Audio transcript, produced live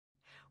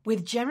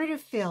With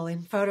Generative Fill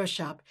in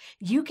Photoshop,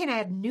 you can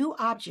add new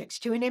objects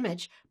to an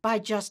image by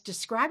just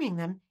describing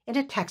them in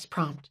a text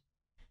prompt.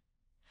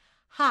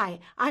 Hi,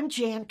 I'm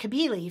Jan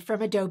Kabili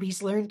from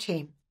Adobe's Learn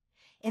team.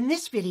 In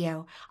this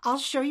video, I'll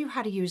show you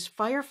how to use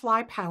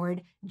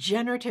Firefly-powered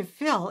Generative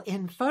Fill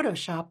in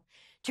Photoshop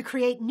to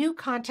create new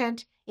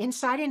content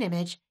inside an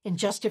image in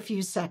just a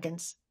few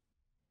seconds.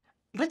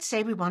 Let's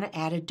say we want to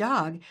add a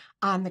dog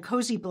on the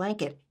cozy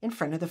blanket in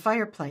front of the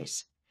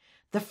fireplace.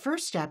 The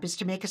first step is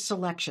to make a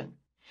selection.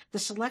 The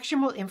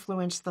selection will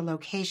influence the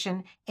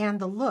location and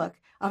the look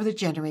of the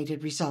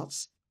generated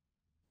results.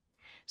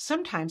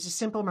 Sometimes a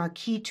simple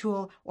marquee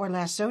tool or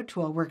lasso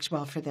tool works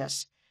well for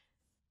this.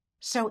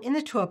 So in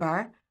the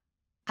toolbar,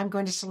 I'm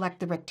going to select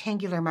the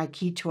rectangular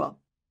marquee tool.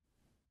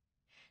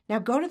 Now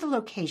go to the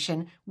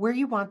location where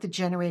you want the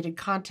generated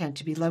content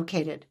to be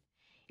located.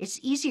 It's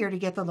easier to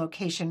get the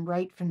location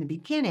right from the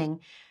beginning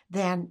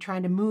than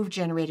trying to move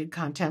generated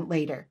content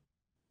later.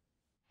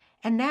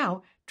 And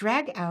now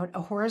drag out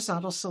a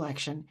horizontal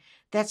selection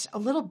that's a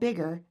little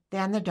bigger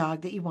than the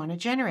dog that you want to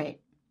generate.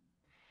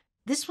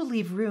 This will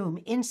leave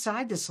room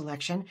inside the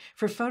selection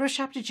for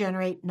Photoshop to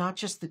generate not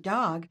just the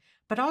dog,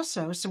 but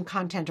also some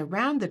content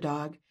around the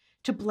dog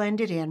to blend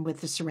it in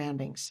with the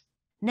surroundings.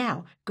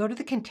 Now, go to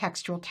the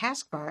contextual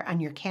taskbar on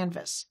your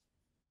canvas.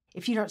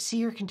 If you don't see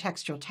your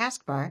contextual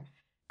taskbar,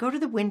 go to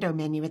the window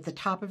menu at the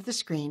top of the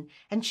screen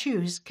and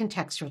choose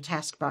Contextual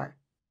Taskbar.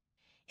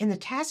 In the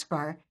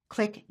taskbar,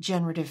 click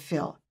Generative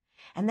Fill,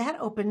 and that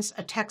opens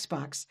a text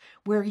box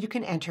where you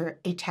can enter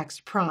a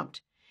text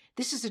prompt.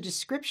 This is a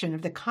description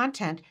of the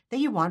content that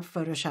you want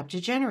Photoshop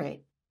to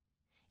generate.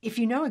 If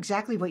you know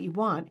exactly what you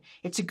want,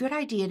 it's a good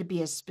idea to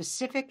be as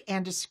specific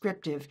and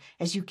descriptive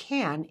as you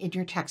can in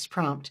your text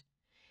prompt.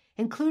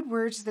 Include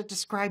words that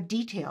describe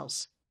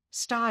details,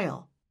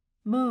 style,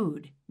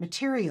 mood,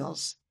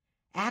 materials,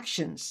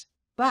 actions.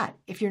 But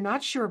if you're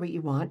not sure what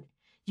you want,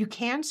 you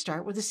can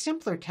start with a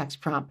simpler text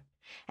prompt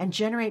and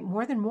generate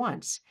more than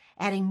once,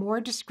 adding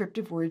more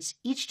descriptive words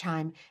each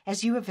time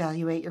as you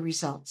evaluate your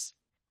results.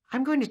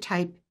 I'm going to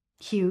type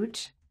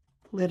cute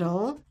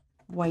little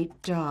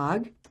white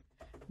dog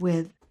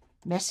with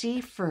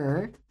messy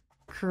fur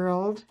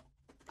curled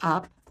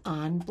up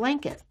on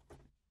blanket.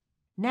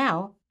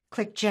 Now,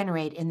 click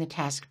Generate in the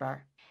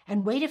taskbar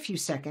and wait a few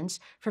seconds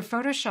for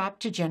Photoshop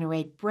to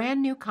generate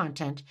brand new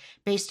content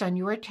based on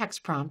your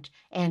text prompt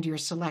and your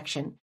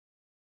selection.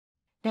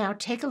 Now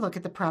take a look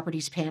at the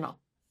Properties panel.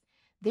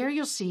 There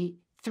you'll see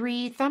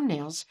 3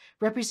 thumbnails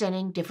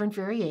representing different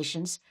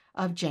variations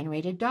of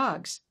generated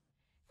dogs.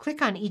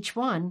 Click on each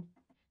one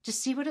to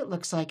see what it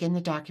looks like in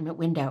the document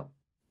window,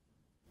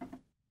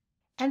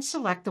 and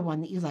select the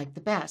one that you like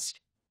the best.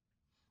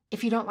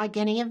 If you don't like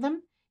any of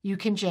them, you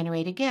can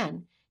generate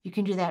again. You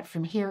can do that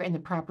from here in the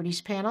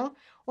Properties panel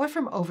or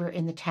from over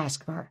in the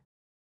taskbar.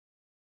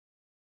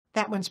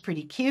 That one's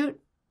pretty cute.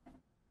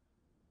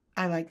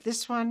 I like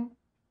this one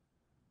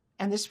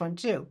and this one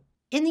too.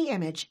 In the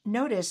image,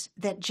 notice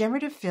that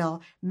Generative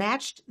Fill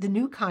matched the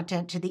new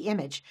content to the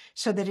image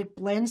so that it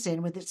blends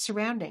in with its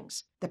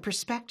surroundings. The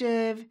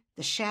perspective,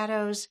 the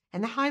shadows,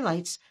 and the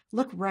highlights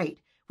look right,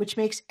 which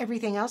makes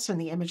everything else in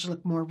the image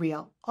look more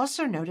real.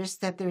 Also notice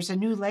that there's a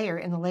new layer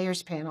in the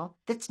Layers panel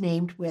that's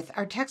named with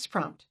our text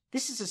prompt.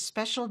 This is a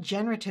special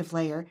generative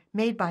layer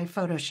made by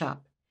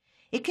Photoshop.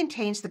 It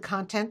contains the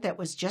content that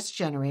was just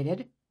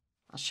generated.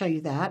 I'll show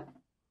you that.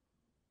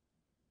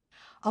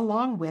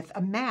 Along with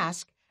a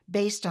mask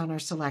based on our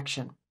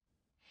selection.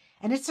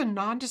 And it's a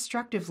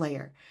non-destructive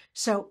layer,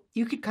 so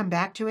you could come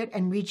back to it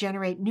and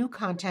regenerate new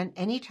content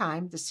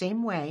anytime the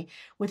same way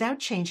without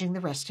changing the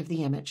rest of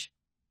the image.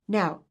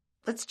 Now,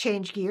 let's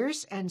change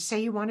gears and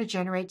say you want to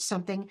generate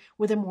something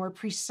with a more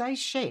precise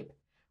shape,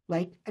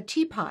 like a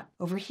teapot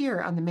over here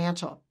on the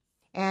mantle,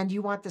 and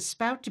you want the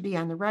spout to be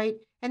on the right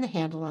and the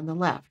handle on the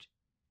left.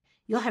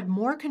 You'll have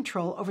more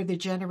control over the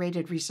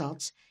generated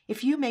results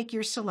if you make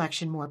your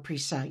selection more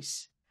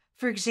precise.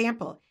 For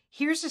example,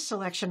 here's a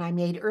selection I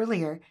made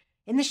earlier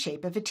in the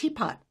shape of a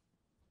teapot.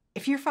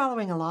 If you're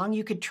following along,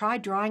 you could try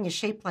drawing a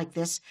shape like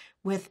this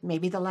with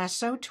maybe the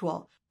lasso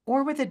tool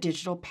or with a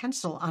digital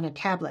pencil on a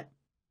tablet.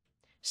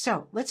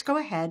 So let's go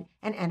ahead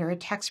and enter a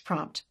text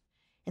prompt.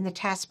 In the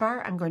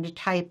taskbar, I'm going to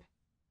type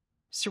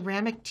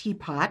ceramic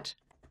teapot,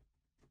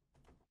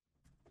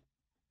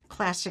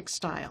 classic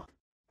style,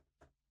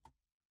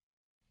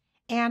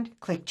 and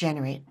click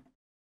Generate.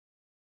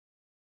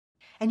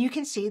 And you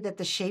can see that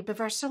the shape of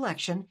our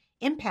selection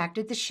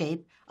impacted the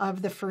shape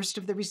of the first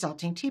of the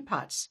resulting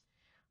teapots.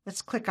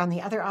 Let's click on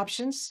the other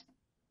options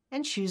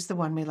and choose the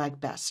one we like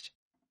best.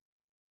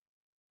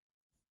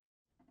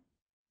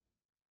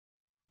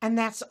 And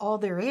that's all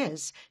there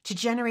is to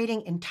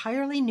generating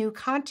entirely new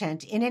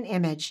content in an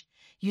image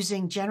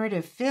using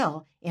Generative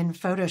Fill in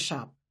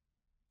Photoshop.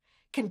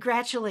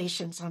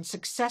 Congratulations on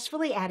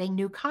successfully adding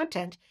new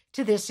content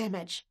to this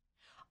image.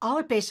 All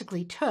it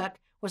basically took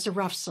was a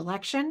rough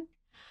selection,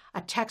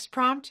 a text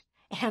prompt,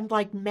 and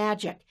like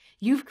magic,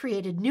 you've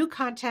created new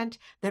content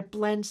that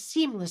blends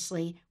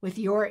seamlessly with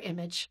your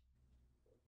image.